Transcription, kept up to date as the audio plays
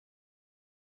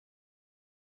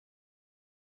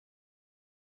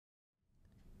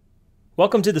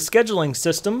Welcome to the scheduling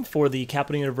system for the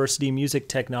Capital University Music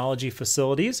Technology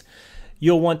facilities.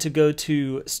 You'll want to go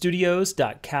to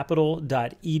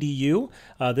studios.capital.edu.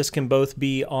 This can both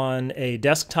be on a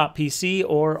desktop PC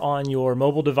or on your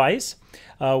mobile device.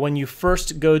 When you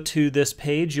first go to this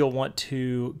page, you'll want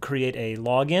to create a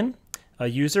login, a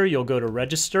user. You'll go to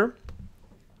register.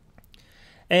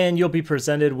 And you'll be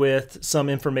presented with some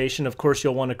information. Of course,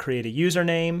 you'll want to create a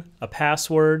username, a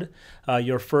password,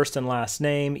 your first and last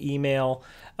name, email.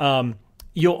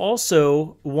 You'll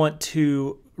also want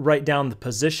to write down the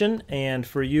position, and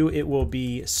for you it will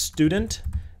be student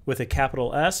with a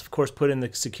capital S. Of course, put in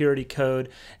the security code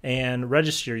and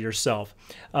register yourself.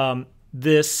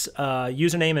 This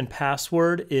username and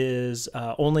password is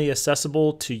only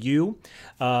accessible to you.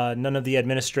 None of the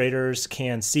administrators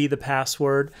can see the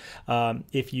password.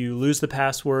 If you lose the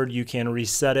password, you can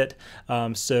reset it,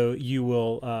 so you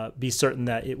will be certain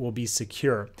that it will be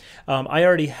secure. I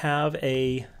already have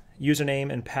a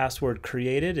username and password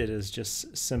created. It is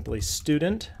just simply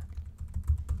student,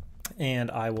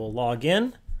 and I will log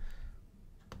in.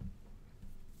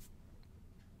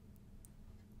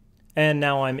 And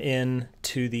now I'm in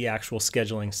to the actual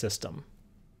scheduling system.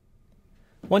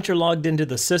 Once you're logged into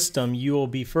the system, you will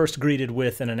be first greeted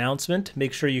with an announcement.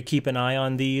 Make sure you keep an eye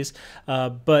on these.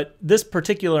 But this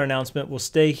particular announcement will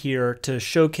stay here to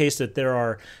showcase that there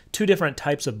are two different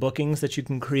types of bookings that you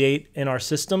can create in our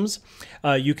systems.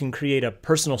 You can create a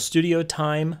personal studio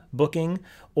time booking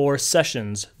or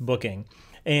sessions booking.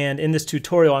 And in this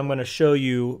tutorial, I'm going to show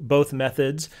you both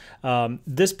methods.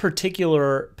 This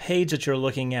particular page that you're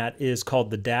looking at is called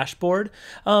the dashboard.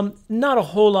 Not a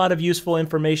whole lot of useful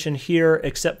information here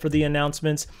except for the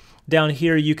announcements. Down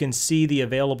here, you can see the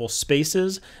available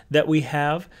spaces that we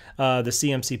have, the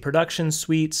CMC production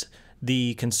suites,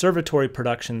 the conservatory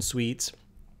production suites,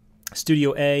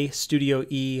 Studio A, Studio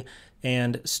E,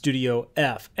 and Studio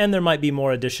F, and there might be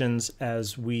more additions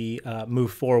as we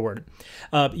move forward.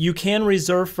 You can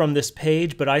reserve from this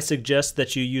page, but I suggest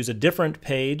that you use a different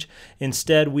page.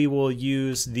 Instead, we will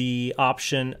use the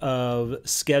option of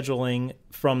scheduling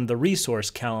from the resource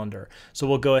calendar. So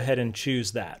we'll go ahead and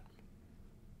choose that.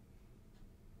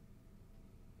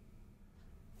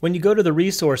 When you go to the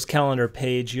resource calendar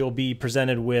page, you'll be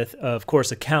presented with, of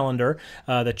course, a calendar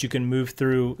that you can move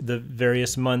through the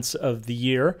various months of the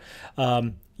year.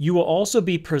 You will also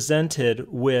be presented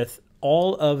with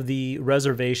all of the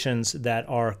reservations that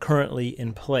are currently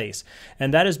in place,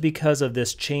 and that is because of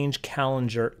this change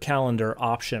calendar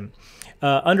option.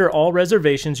 Under all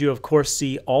reservations, you of course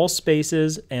see all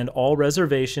spaces and all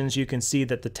reservations. You can see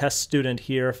that the test student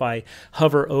here, if I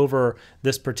hover over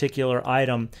this particular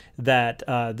item, that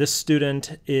this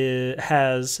student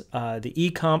has the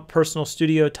eComp personal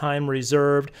studio time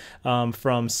reserved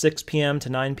from 6 p.m. to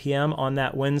 9 p.m. on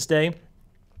that Wednesday.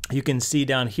 You can see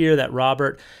down here that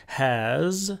Robert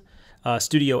has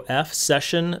Studio F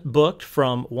session booked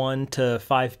from 1 to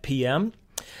 5 p.m.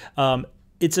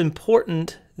 It's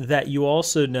important that you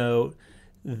also know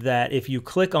that if you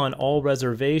click on all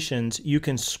reservations, you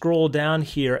can scroll down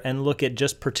here and look at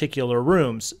just particular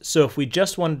rooms. So if we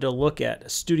just wanted to look at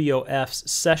Studio F's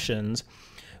sessions,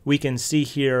 we can see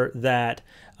here that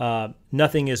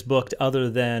nothing is booked other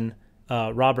than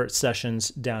Robert's sessions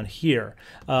down here.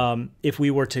 If we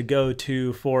were to go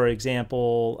to, for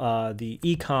example, the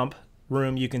eComp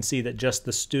room, you can see that just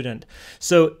the student,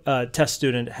 test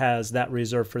student, has that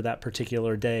reserved for that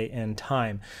particular day and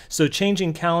time. So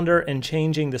changing calendar and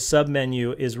changing the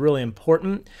submenu is really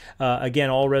important. Again,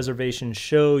 all reservations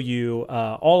show you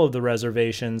all of the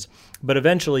reservations, but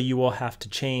eventually you will have to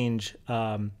change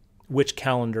which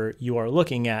calendar you are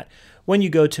looking at when you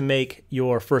go to make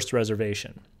your first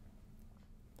reservation.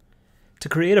 To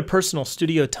create a personal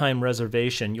studio time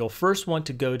reservation, you'll first want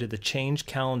to go to the Change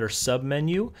Calendar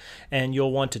submenu, and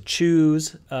you'll want to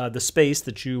choose the space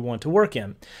that you want to work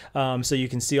in. So you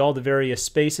can see all the various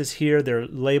spaces here. They're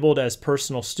labeled as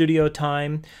personal studio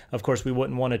time. Of course, we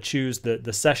wouldn't want to choose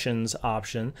the sessions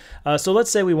option. So let's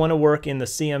say we want to work in the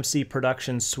CMC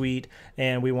production suite,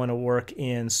 and we want to work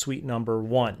in suite number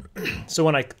 1. So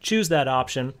when I choose that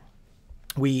option,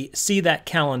 we see that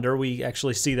calendar. We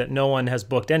actually see that no one has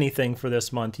booked anything for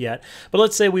this month yet. But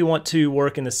let's say we want to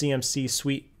work in the CMC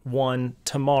Suite 1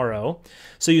 tomorrow.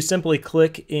 So you simply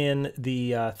click in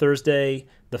the Thursday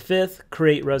the 5th,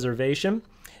 Create Reservation,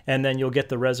 and then you'll get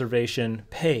the reservation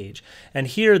page. And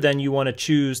here then you want to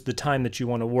choose the time that you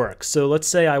want to work. So let's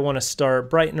say I want to start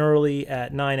bright and early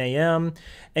at 9 a.m.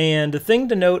 And the thing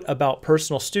to note about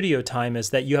personal studio time is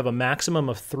that you have a maximum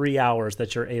of 3 hours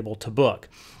that you're able to book.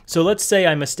 So let's say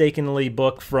I mistakenly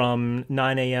book from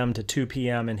 9 a.m. to 2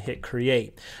 p.m. and hit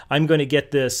create. I'm going to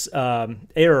get this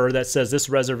error that says this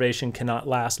reservation cannot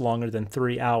last longer than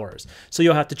 3 hours. So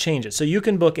you'll have to change it. So you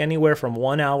can book anywhere from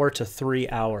 1 hour to 3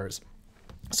 hours.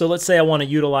 So let's say I want to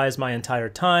utilize my entire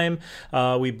time.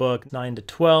 We book 9 to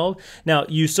 12. Now,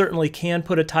 you certainly can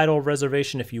put a title of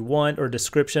reservation if you want or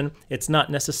description. It's not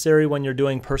necessary when you're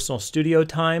doing personal studio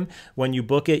time. When you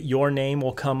book it, your name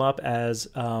will come up as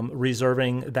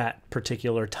reserving that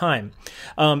particular time.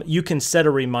 You can set a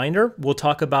reminder. We'll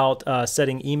talk about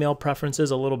setting email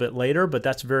preferences a little bit later, but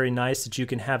that's very nice that you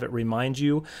can have it remind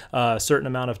you a certain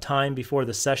amount of time before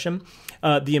the session.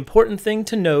 The important thing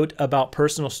to note about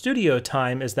personal studio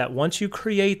time is that once you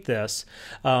create this,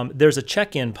 there's a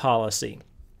check-in policy.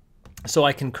 So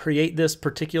I can create this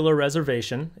particular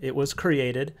reservation. It was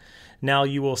created. Now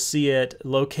you will see it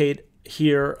locate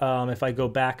here. If I go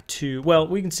back to, well,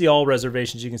 we can see all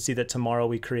reservations. You can see that tomorrow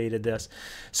we created this.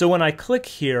 So when I click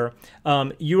here,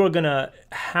 you are going to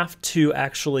have to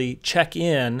actually check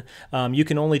in. You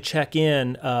can only check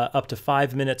in up to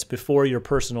 5 minutes before your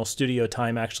personal studio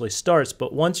time actually starts.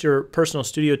 But once your personal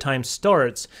studio time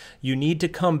starts, you need to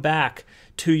come back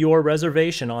to your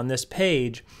reservation on this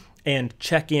page and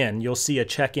check in. You'll see a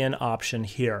check-in option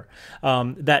here.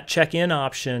 That check-in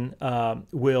option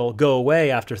will go away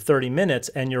after 30 minutes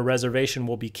and your reservation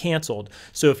will be canceled.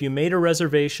 So if you made a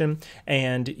reservation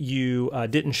and you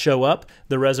didn't show up,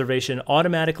 the reservation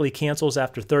automatically cancels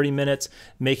after 30 minutes,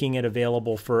 making it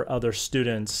available for other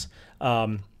students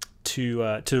to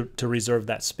reserve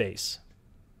that space.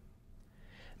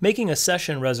 Making a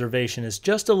session reservation is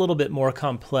just a little bit more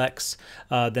complex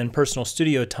than personal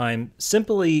studio time,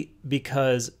 simply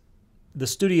because the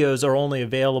studios are only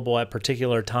available at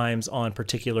particular times on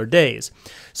particular days.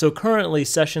 So currently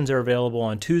sessions are available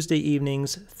on Tuesday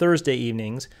evenings, Thursday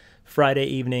evenings, Friday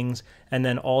evenings, and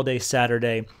then all day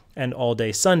Saturday and all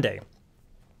day Sunday.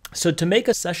 So to make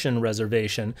a session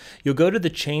reservation, you'll go to the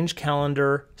Change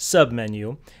Calendar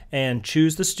submenu and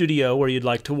choose the studio where you'd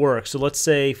like to work. So let's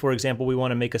say, for example, we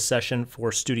want to make a session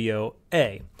for Studio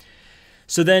A.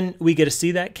 So then we get to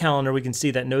see that calendar. We can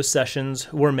see that no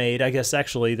sessions were made. I guess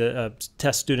actually the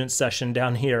test student session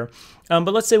down here.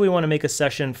 But let's say we want to make a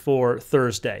session for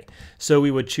Thursday. So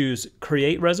we would choose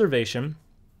Create Reservation.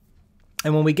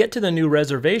 And when we get to the new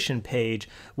reservation page,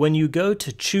 when you go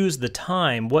to choose the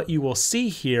time, what you will see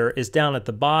here is down at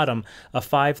the bottom a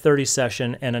 5:30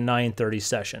 session and a 9:30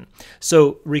 session.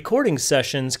 So recording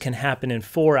sessions can happen in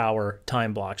 4-hour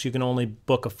time blocks. You can only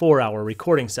book a 4-hour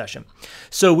recording session.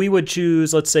 So we would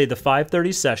choose, let's say, the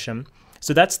 5:30 session.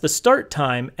 So that's the start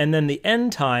time, and then the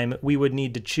end time, we would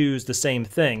need to choose the same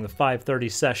thing, the 5:30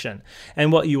 session.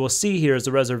 And what you will see here is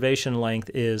the reservation length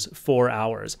is 4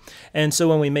 hours. And so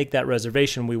when we make that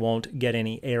reservation, we won't get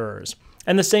any errors.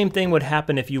 And the same thing would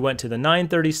happen if you went to the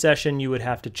 9:30 session. You would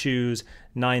have to choose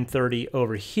 9:30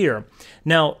 over here.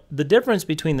 Now, the difference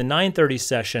between the 9:30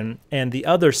 session and the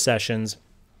other sessions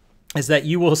is that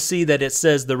you will see that it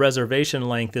says the reservation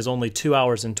length is only 2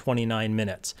 hours and 29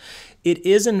 minutes. It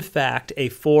is in fact a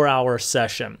 4-hour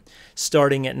session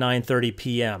starting at 9:30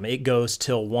 p.m. It goes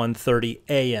till 1:30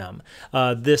 a.m.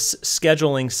 This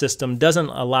scheduling system doesn't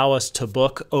allow us to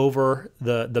book over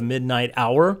the midnight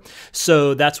hour,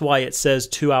 so that's why it says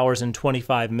 2 hours and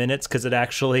 25 minutes, because it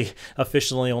actually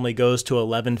officially only goes to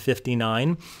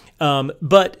 11:59.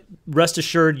 But rest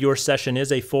assured, your session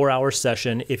is a 4-hour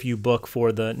session if you book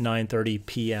for the 9:30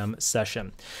 p.m.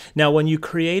 session. Now, when you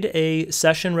create a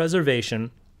session reservation,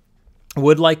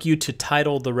 would like you to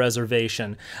title the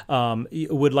reservation,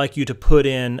 would like you to put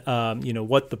in,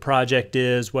 what the project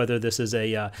is, whether this is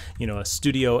a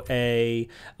Studio A,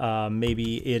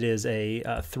 maybe it is a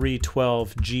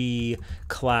 312G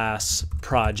class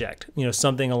project,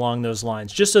 something along those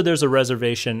lines, just so there's a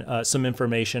reservation, some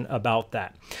information about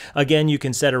that. Again, you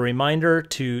can set a reminder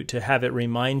to have it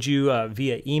remind you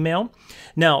via email.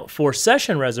 Now, for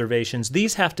session reservations,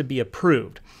 these have to be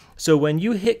approved. So when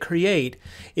you hit create,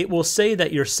 it will say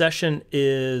that your session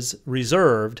is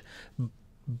reserved,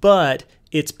 but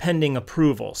it's pending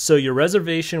approval. So your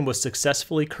reservation was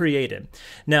successfully created.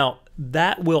 Now,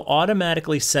 that will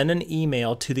automatically send an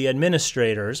email to the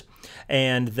administrators,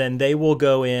 and then they will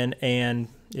go in and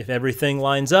If everything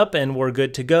lines up and we're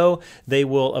good to go, they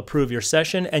will approve your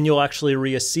session, and you'll actually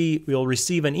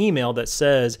receive an email that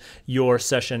says your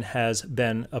session has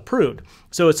been approved.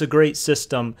 So it's a great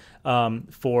system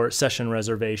for session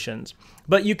reservations.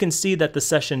 But you can see that the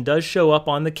session does show up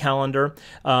on the calendar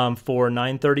for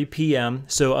 9:30 p.m.,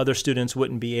 so other students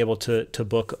wouldn't be able to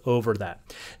book over that.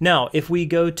 Now, if we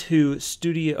go to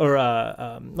Studio,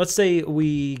 or let's say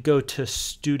we go to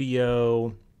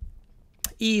Studio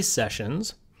E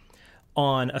sessions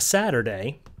on a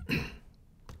Saturday,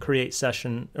 create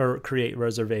session or create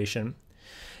reservation,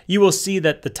 you will see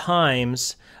that the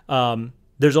times,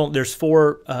 there's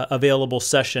 4 available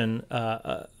session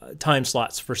time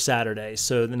slots for Saturday.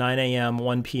 So the 9 a.m.,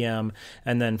 1 p.m.,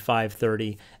 and then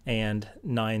 5:30 and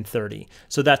 9:30.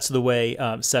 So that's the way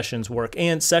sessions work.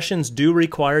 And sessions do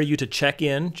require you to check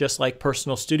in, just like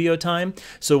personal studio time.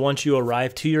 So once you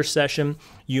arrive to your session,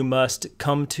 you must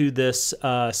come to this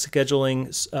scheduling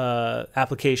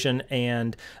application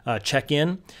and check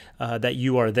in that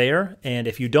you are there. And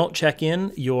if you don't check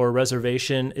in, your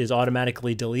reservation is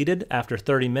automatically deleted after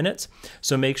 30 minutes.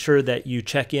 So make sure that you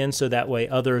check in so that way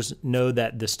others know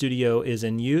that the studio is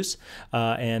in use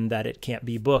and that it can't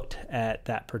be booked at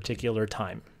that particular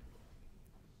time.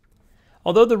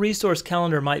 Although the resource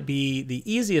calendar might be the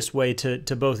easiest way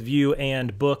to both view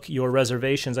and book your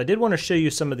reservations, I did want to show you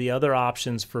some of the other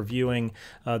options for viewing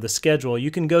the schedule.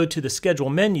 You can go to the schedule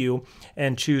menu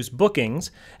and choose bookings,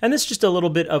 and this is just a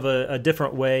little bit of a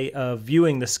different way of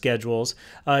viewing the schedules.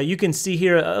 You can see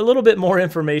here a little bit more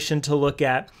information to look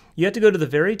at. You have to go to the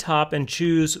very top and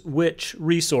choose which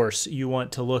resource you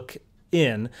want to look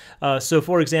in. So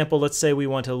for example, let's say we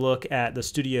want to look at the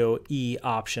Studio E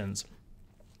options.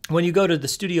 When you go to the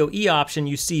Studio E option,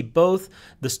 you see both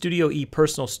the Studio E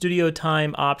personal studio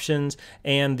time options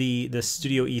and the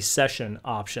Studio E session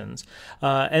options.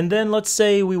 And then let's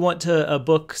say we want to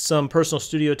book some personal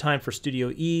studio time for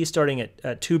Studio E starting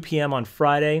at 2 p.m. on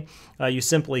Friday. You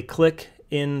simply click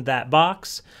in that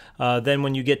box. Then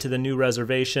when you get to the new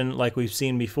reservation, like we've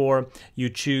seen before, you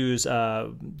choose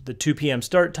the 2 p.m.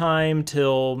 start time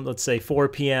till, let's say, 4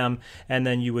 p.m., and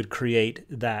then you would create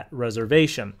that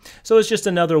reservation. So it's just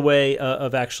another way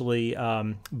of actually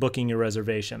booking your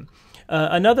reservation.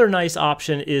 Another nice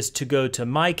option is to go to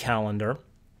My Calendar.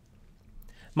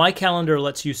 My Calendar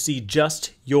lets you see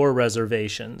just your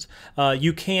reservations.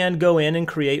 You can go in and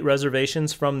create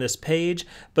reservations from this page,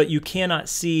 but you cannot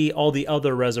see all the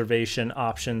other reservation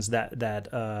options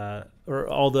or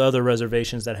all the other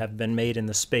reservations that have been made in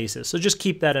the spaces. So just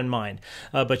keep that in mind.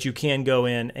 But you can go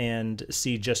in and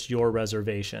see just your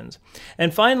reservations.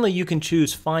 And finally, you can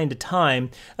choose Find a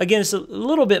Time. Again, it's a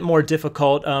little bit more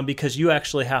difficult because you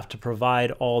actually have to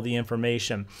provide all the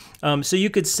information. So you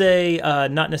could say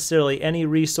not necessarily any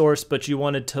resource, but you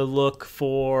wanted to look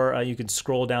for, you could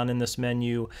scroll down in this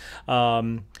menu,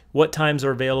 what times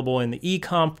are available in the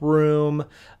eComp room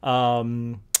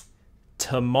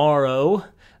tomorrow,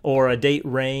 or a date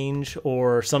range,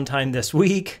 or sometime this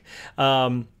week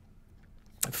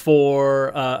for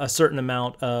a certain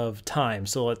amount of time.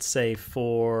 So let's say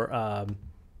for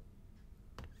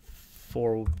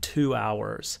 2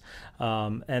 hours.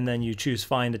 And then you choose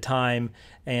Find a Time,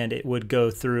 and it would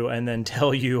go through and then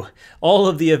tell you all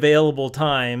of the available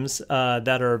times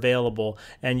that are available,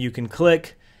 and you can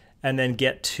click and then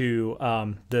get to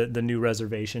the new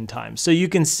reservation time. So you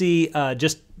can see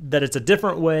just that it's a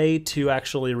different way to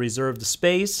actually reserve the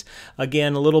space.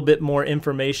 Again, a little bit more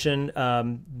information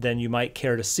than you might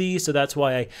care to see. So that's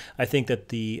why I think that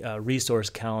the resource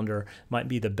calendar might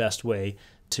be the best way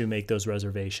to make those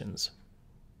reservations.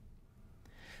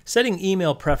 Setting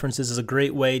email preferences is a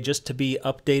great way just to be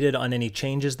updated on any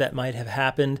changes that might have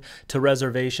happened to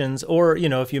reservations, or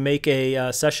if you make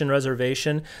a session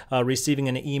reservation, receiving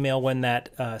an email when that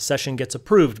session gets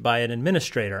approved by an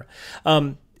administrator.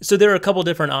 So there are a couple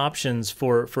different options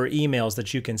for emails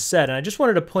that you can set, and I just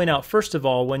wanted to point out, first of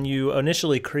all, when you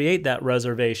initially create that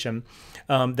reservation,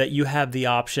 that you have the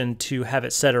option to have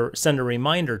it send a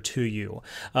reminder to you.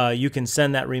 You can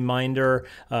send that reminder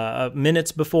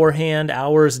minutes beforehand,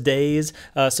 hours, days,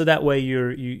 so that way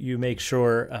you make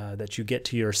sure that you get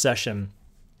to your session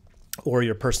or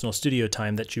your personal studio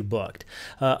time that you booked.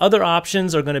 Other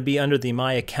options are going to be under the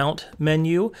My Account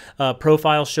menu.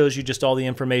 Profile shows you just all the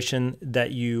information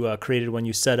that you created when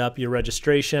you set up your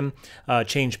registration.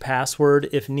 Change password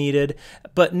if needed.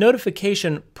 But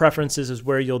notification preferences is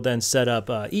where you'll then set up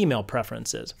email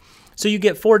preferences. So you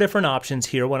get 4 different options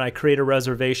here. When I create a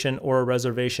reservation or a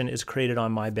reservation is created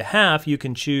on my behalf, you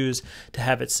can choose to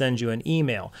have it send you an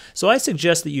email. So I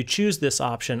suggest that you choose this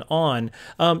option on,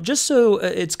 just so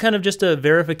it's kind of just a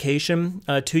verification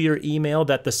to your email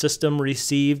that the system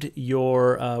received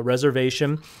your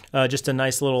reservation. Just a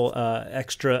nice little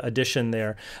extra addition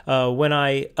there. When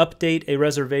I update a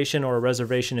reservation or a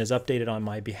reservation is updated on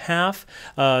my behalf,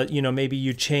 maybe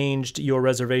you changed your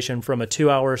reservation from a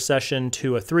 2-hour session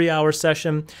to a 3-hour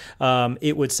session,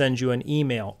 it would send you an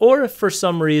email. Or if for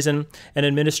some reason an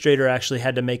administrator actually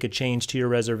had to make a change to your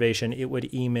reservation, it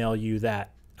would email you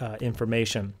that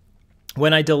information.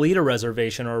 When I delete a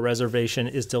reservation or a reservation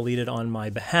is deleted on my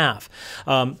behalf.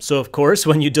 So of course,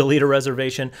 when you delete a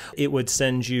reservation, it would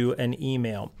send you an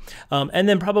email. And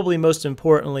then probably most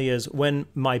importantly is when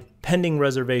my pending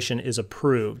reservation is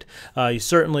approved. You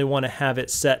certainly want to have it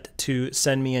set to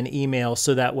send me an email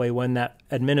so that way when that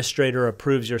administrator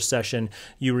approves your session,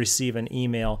 you receive an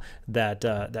email that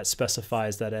that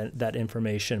specifies that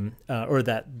information or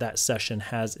that session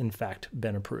has in fact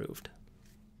been approved.